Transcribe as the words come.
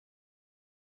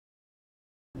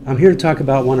I'm here to talk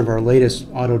about one of our latest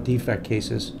auto defect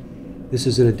cases. This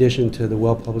is in addition to the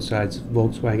well-publicized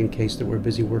Volkswagen case that we're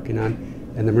busy working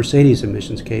on and the Mercedes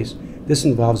emissions case. This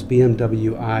involves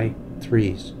BMW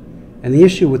i3s. And the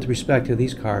issue with respect to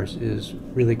these cars is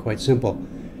really quite simple.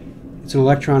 It's an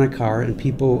electronic car, and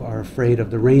people are afraid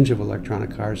of the range of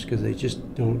electronic cars because they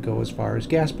just don't go as far as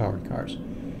gas-powered cars.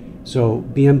 So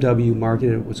BMW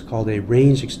marketed what's called a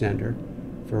range extender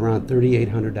for around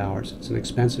 $3,800. It's an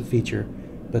expensive feature,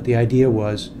 but the idea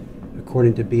was,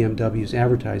 according to BMW's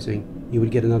advertising, you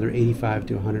would get another 85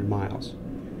 to 100 miles.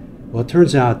 Well, it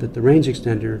turns out that the range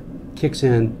extender kicks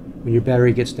in when your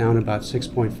battery gets down about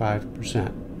 6.5%.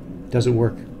 It doesn't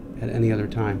work at any other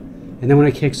time. And then when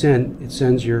it kicks in, it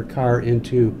sends your car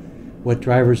into what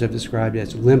drivers have described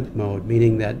as limp mode,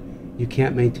 meaning that you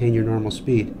can't maintain your normal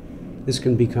speed. This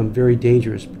can become very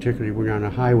dangerous, particularly when you're on a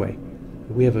highway.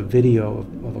 We have a video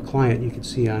of a client you can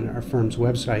see on our firm's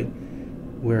website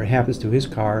where it happens to his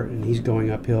car, and he's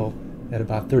going uphill at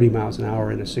about 30 miles an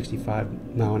hour in a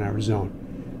 65 mile an hour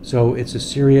zone. So it's a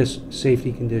serious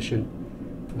safety condition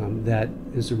that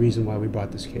is the reason why we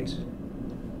brought this case.